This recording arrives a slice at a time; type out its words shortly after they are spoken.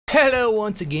Hello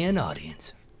once again,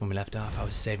 audience. When we left off, I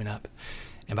was saving up.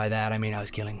 And by that, I mean I was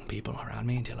killing people around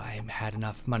me until I had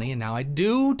enough money, and now I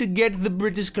do to get the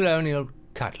British colonial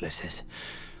cutlasses.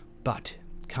 But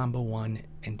combo 1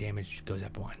 and damage goes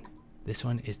up 1. This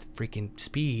one is the freaking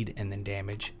speed and then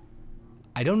damage.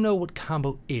 I don't know what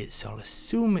combo is, so I'll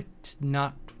assume it's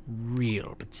not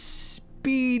real. But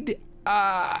speed,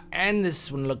 and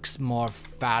this one looks more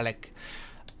phallic.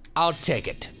 I'll take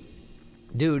it.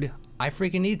 Dude, I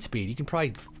freaking need speed. You can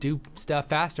probably do stuff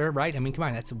faster, right? I mean, come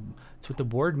on, that's what the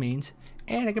word means.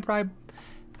 And I could probably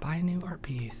buy a new art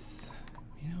piece.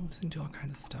 You know, listen to all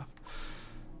kinds of stuff.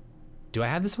 Do I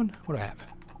have this one? What do I have?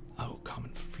 Oh, common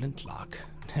flintlock.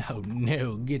 Oh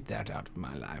no, get that out of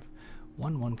my life.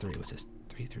 113, what's this?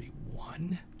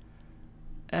 331?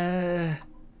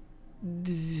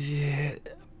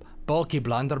 Bulky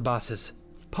blunderbusses.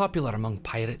 Popular among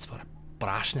pirates for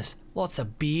brashness. Lots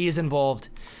of bees involved.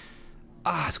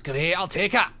 Ah, it's great, I'll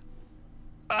take it.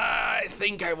 I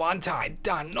think I want it. I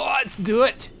don't know, let's do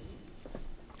it.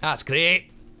 That's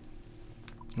great.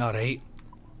 Alright.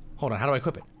 Hold on, how do I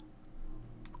equip it?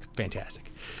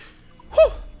 Fantastic.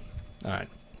 Whew! Alright,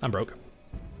 I'm broke.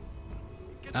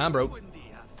 I'm broke.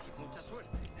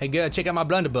 Hey girl, check out my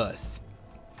blunderbuss.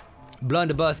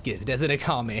 Blunderbuscus, that's what they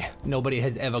call me. Nobody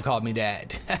has ever called me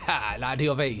that. Haha, lie to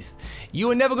your face. You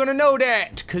are never gonna know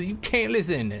that, cause you can't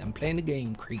listen. I'm playing the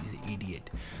game, crazy idiot.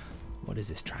 What is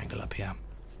this triangle up here?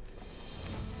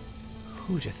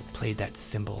 Who just played that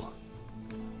cymbal?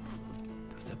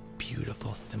 That was a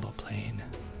beautiful cymbal playing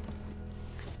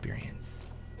experience.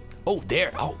 Oh,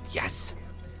 there, oh, yes.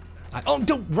 Oh,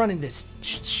 don't run in this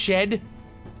shed.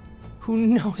 Who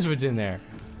knows what's in there?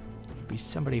 Be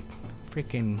somebody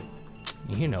freaking,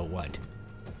 you know what.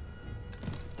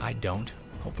 I don't.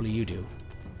 Hopefully you do.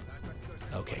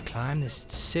 Okay, climb this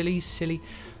silly.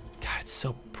 God, it's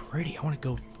so pretty. I want to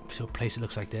go to a place that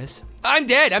looks like this. I'm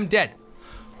dead. I'm dead.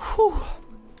 Whew.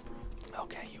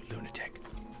 Okay, you lunatic.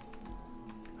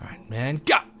 All right, man.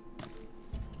 Go.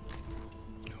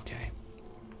 Okay.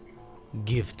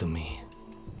 Give to me.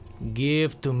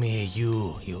 Give to me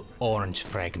you orange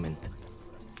fragment.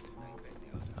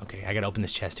 Okay, I gotta open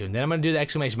this chest too, and then I'm gonna do the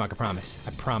exclamation mark, I promise.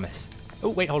 I promise. Oh,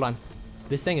 wait, hold on.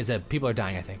 This thing is people are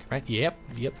dying, I think, right? Yep.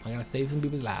 I'm gonna save some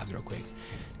people's lives real quick.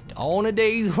 All in a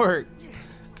day's work.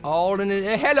 All in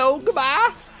a, hello,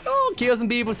 goodbye. Oh, kill some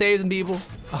people, save some people.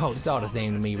 Oh, it's all the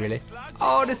same to me, really.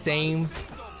 All the same.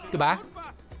 Goodbye.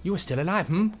 You are still alive,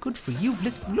 hmm? Good for you.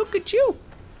 Look at you.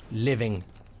 Living.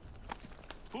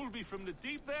 From the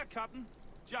deep there, Captain.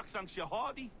 Jack thanks you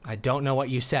hardy. I don't know what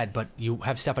you said, but you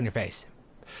have stuff on your face.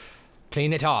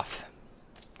 Clean it off.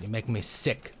 You make me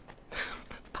sick.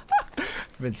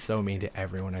 I've been so mean to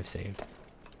everyone I've saved.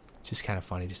 It's just kind of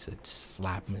funny just to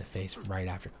slap him in the face right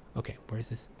after. Okay, where's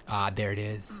this? Ah, there it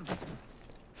is.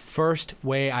 First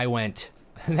way I went.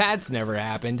 That's never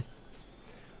happened.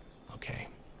 Okay.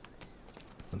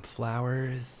 Some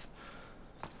flowers.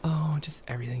 Oh, just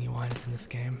everything you want is in this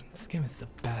game. This game is the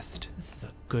best. This is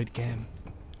a good game.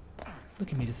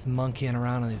 Look at me just monkeying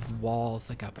around on these walls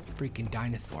like a freaking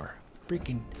dinosaur.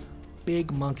 Freaking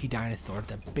big monkey dinosaur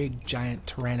with a big giant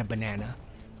Tyranna banana.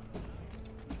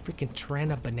 Freaking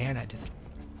Tyranna banana just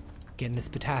getting this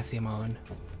potassium on.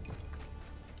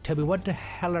 Toby, what the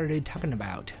hell are they talking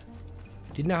about?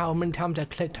 Do you know how many times I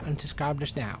clicked unsubscribe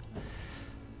just now?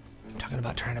 I'm talking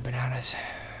about Tyranna bananas.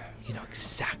 You know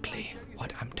exactly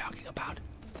what I'm talking about.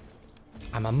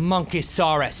 I'm a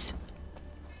monkeysaurus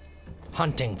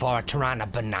hunting for a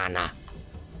Tyranna banana.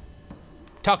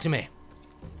 Talk to me,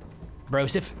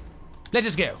 Broseph. Let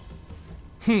us go.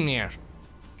 Yeah.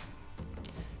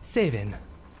 Saving.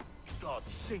 God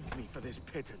sink me for this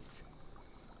pittance.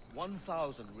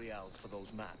 1,000 reals for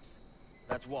those maps.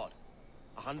 That's what?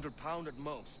 £100 at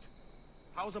most.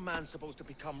 How's a man supposed to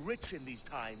become rich in these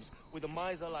times with a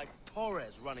miser like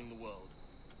Torres running the world?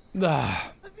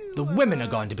 The women are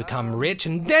going to become rich,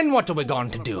 and then what are we going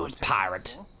to do as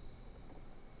pirates?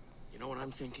 You know what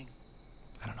I'm thinking?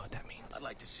 I don't know what that means. I'd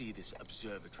like to see this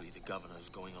observatory the governor's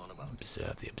going on about.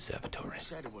 Observe the observatory. He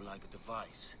said it were like a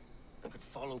device that could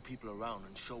follow people around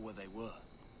and show where they were.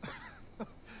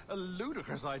 A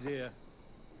ludicrous idea.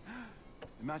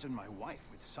 Imagine my wife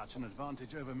with such an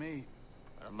advantage over me.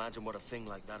 And imagine what a thing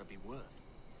like that'd be worth.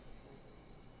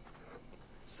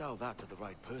 Sell that to the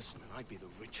right person and I'd be the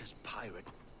richest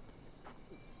pirate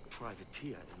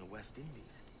privateer in the West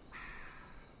Indies.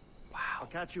 Wow. I'll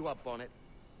catch you up on it.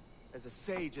 There's a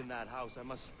sage in that house I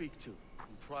must speak to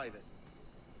in private.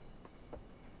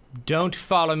 Don't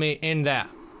follow me in there.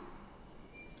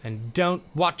 And don't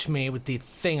watch me with the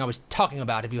thing I was talking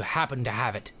about if you happen to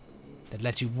have it. That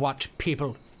lets you watch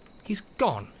people He's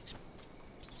gone.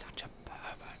 He's such a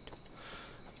pervert.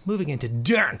 Moving into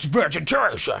dense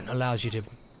vegetation allows you to...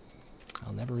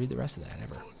 I'll never read the rest of that,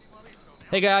 ever.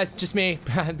 Hey guys, just me,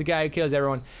 the guy who kills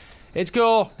everyone. It's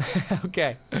cool.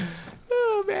 Okay.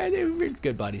 Oh man, we're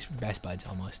good buddies. Best buds,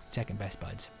 almost. Second best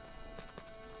buds.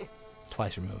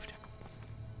 Twice removed.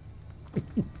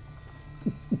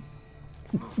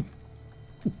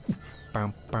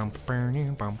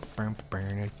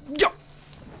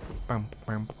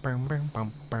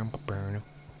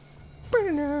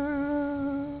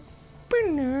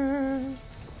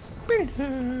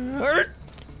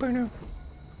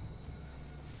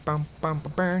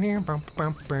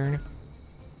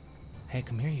 Hey,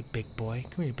 come here, you big boy.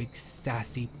 Come here, you big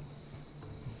sassy.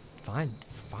 Fine,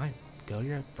 fine. Go to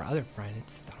your other friend.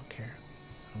 I don't care. I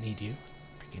don't need you.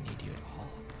 Freaking need you at all.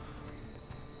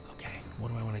 Okay,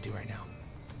 what do I want to do right now?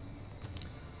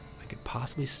 I could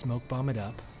possibly smoke bomb it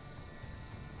up.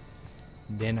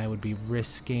 Then I would be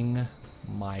risking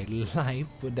my life,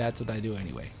 but that's what I do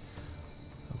anyway.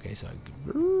 Okay, so I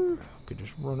could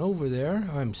just run over there.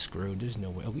 I'm screwed. There's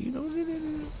no way. Oh, you know,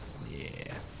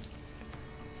 yeah.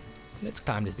 Let's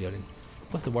climb this building.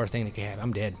 What's the worst thing that can happen?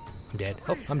 I'm dead. I'm dead.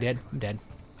 Oh, I'm dead. I'm dead.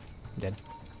 I'm dead.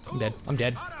 I'm dead. I'm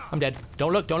dead. I'm dead.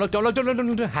 Don't look. Don't look. Don't look. Don't look.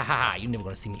 Don't look. Ha ha ha. You're never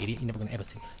gonna see me, idiot. You're never gonna ever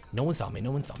see me. No one saw me.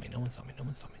 No one saw me. No one saw me. No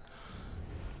one saw me.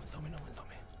 No one saw me. No one saw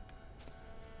me.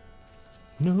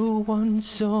 No one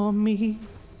saw me.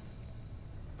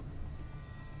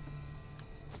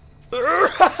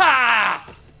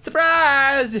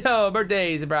 Surprise! Oh,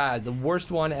 birthday surprise. The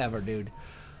worst one ever, dude.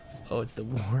 Oh, it's the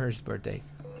worst birthday.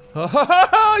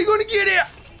 Oh, you're gonna get it!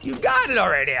 You got it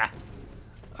already!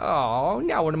 Oh,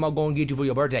 now what am I gonna get you for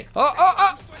your birthday?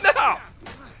 Oh, no!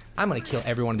 I'm gonna kill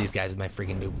every one of these guys with my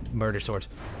freaking new murder swords.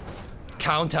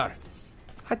 Counter!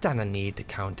 I don't need to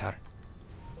counter.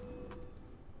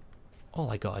 All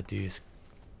I gotta do is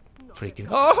freaking...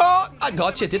 Oh, I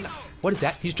got you, didn't I? What is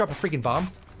that? He just dropped a freaking bomb?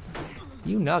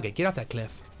 You nugget, get off that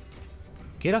cliff.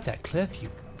 Get off that cliff, you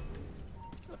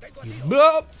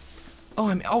blow. Oh,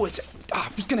 I'm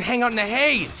just gonna hang out in the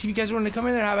hay. See if you guys want to come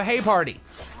in there and have a hay party.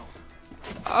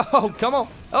 Oh, come on.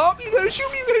 Oh, you're gonna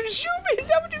shoot me. You're gonna shoot me. Is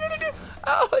that what you're gonna do?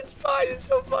 Oh, it's fine. It's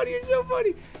so funny. It's so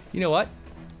funny. You know what?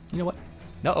 You know what?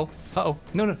 No. Uh-oh.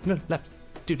 No. Left.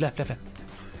 Dude, left.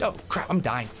 Oh, crap. I'm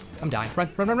dying.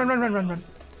 Run.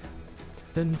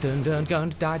 Dun,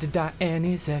 gonna die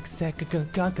any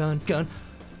second, gun.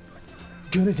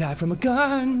 Gonna die from a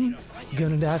gun.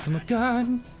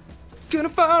 Gonna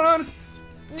fall on.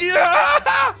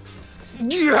 Yeah!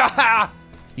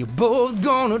 You both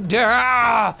gonna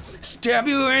die. Stab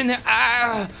you in the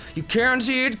eye. You can't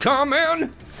see it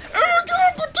coming.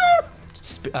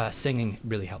 Singing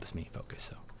really helps me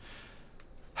focus, so.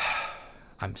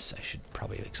 I should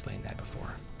probably explain that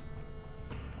before.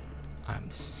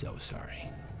 I'm so sorry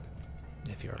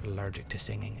if you're allergic to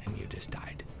singing and you just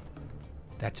died.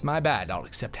 That's my bad. I'll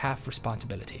accept half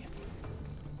responsibility.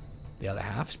 The other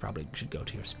half should go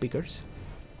to your speakers.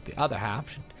 The other half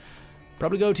should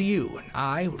probably go to you, and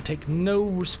I will take no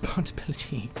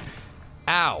responsibility.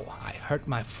 Ow, I hurt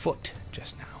my foot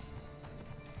just now.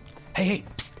 Hey,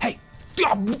 psst, hey.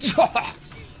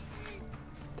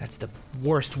 That's the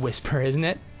worst whisper, isn't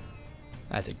it?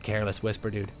 That's a careless whisper,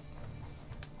 dude.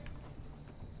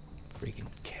 Freaking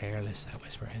careless that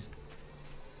whisper is.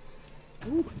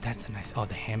 Ooh, that's a nice, oh,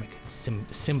 the hammock,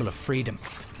 symbol of freedom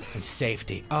and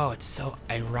safety. Oh, it's so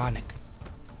ironic.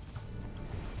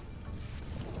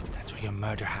 That's where your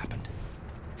murder happened.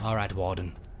 All right,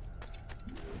 Warden.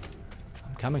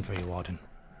 I'm coming for you, Warden.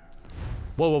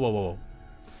 Whoa.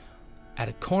 At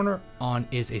a corner on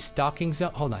is a stalking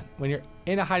zone. Hold on. When you're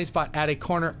in a hiding spot, at a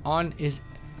corner on is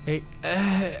a...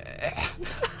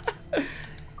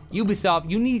 Ubisoft,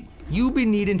 you be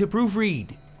needing to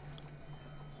proofread.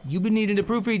 You've been needing to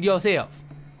proofread yourself.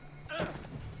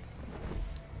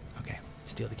 Okay,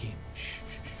 steal the key. Shh.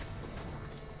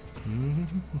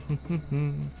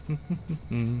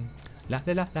 La,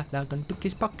 gonna pick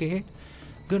his pocket.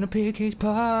 Gonna pick his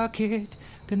pocket.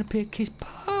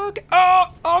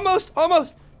 Oh, almost.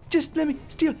 Just let me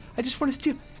steal. I just want to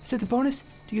steal. Is that the bonus?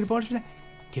 Do you get a bonus for that?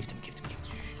 Give it to me.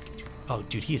 Oh,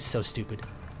 dude, he is so stupid.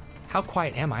 How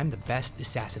quiet am I? I'm the best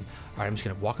assassin. All right, I'm just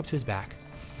gonna walk up to his back.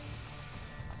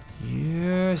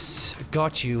 Yes, I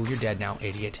got you. You're dead now,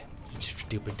 idiot.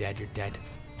 Stupid dead, you're dead.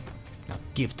 Now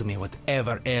give to me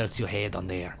whatever else you had on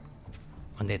there.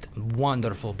 On that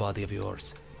wonderful body of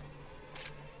yours.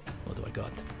 What do I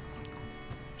got?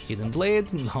 Hidden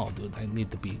blades? No, dude, I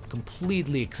need to be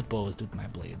completely exposed with my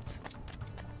blades.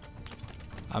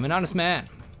 I'm an honest man.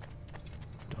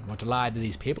 Don't want to lie to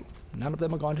these people. None of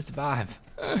them are going to survive.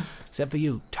 Except for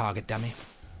you, target dummy.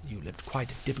 You lived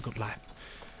quite a difficult life.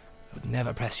 I would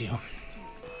never press you.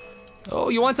 Oh,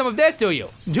 you want some of this, do you?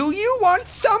 Do you want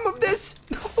some of this?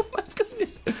 Oh my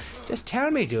goodness. Just tell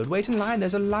me, dude. Wait in line.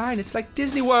 There's a line. It's like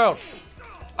Disney World.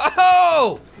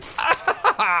 Oh!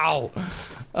 Ow!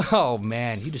 Oh,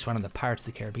 man. You just went on the Pirates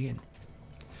of the Caribbean.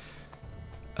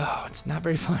 Oh, it's not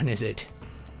very fun, is it?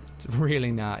 It's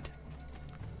really not.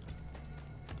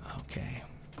 Okay.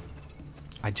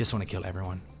 I just want to kill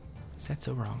everyone. Is that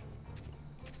so wrong?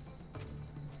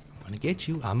 I'm gonna get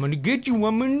you. I'm gonna get you.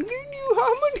 I'm gonna get you.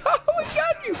 I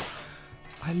got you.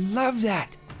 I love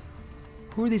that.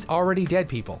 Who are these already dead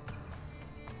people?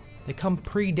 They come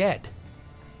pre-dead.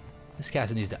 This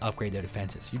castle needs to upgrade their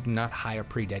defenses. You do not hire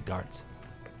pre-dead guards.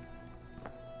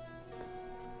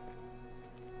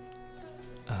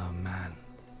 Oh, man.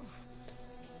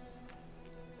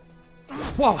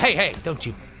 Whoa, hey, hey, don't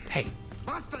you. Hey.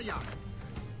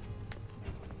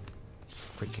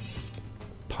 Freaking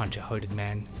punch a hooded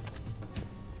man.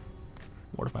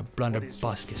 What if my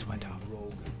blunderbuss went off?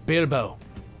 Bilbo.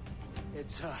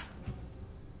 It's,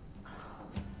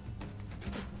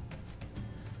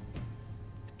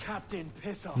 Captain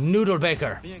Pissoff. Noodle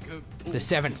Baker. The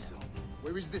 7th.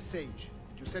 Where is the sage?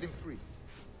 Did you set him free?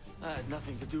 I had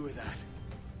nothing to do with that.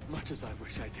 Much as I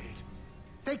wish I did.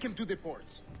 Take him to the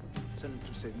ports. Send him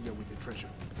to Sevilla with the treasure.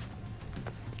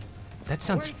 That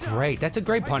sounds great. That's a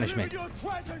great punishment.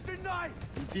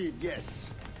 Indeed,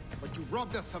 yes. But you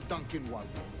robbed us of Duncan Waldo.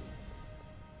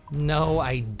 No,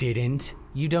 I didn't.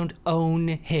 You don't own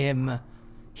him.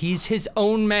 He's his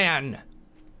own man.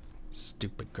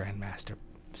 Stupid Grandmaster.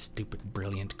 Stupid,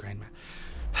 brilliant Grandmaster.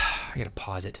 I gotta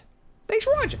pause it. Thanks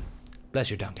for watching.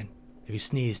 Bless you, Duncan. If you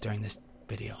sneeze during this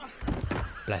video,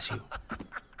 bless you.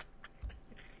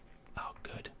 Oh,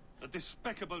 good. A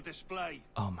despicable display.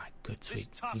 Oh my good sweet.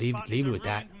 This Toss Leave Pot it is a with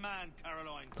that. ruined man,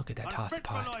 Caroline. Look at that And Toss fit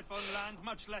for Pot. life on land,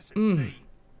 much less at sea.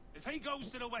 If he goes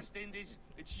to the West Indies,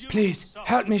 it's you. Please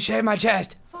help me shave my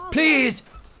chest. Father. Please.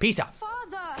 Peace out.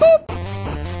 Father! Boop.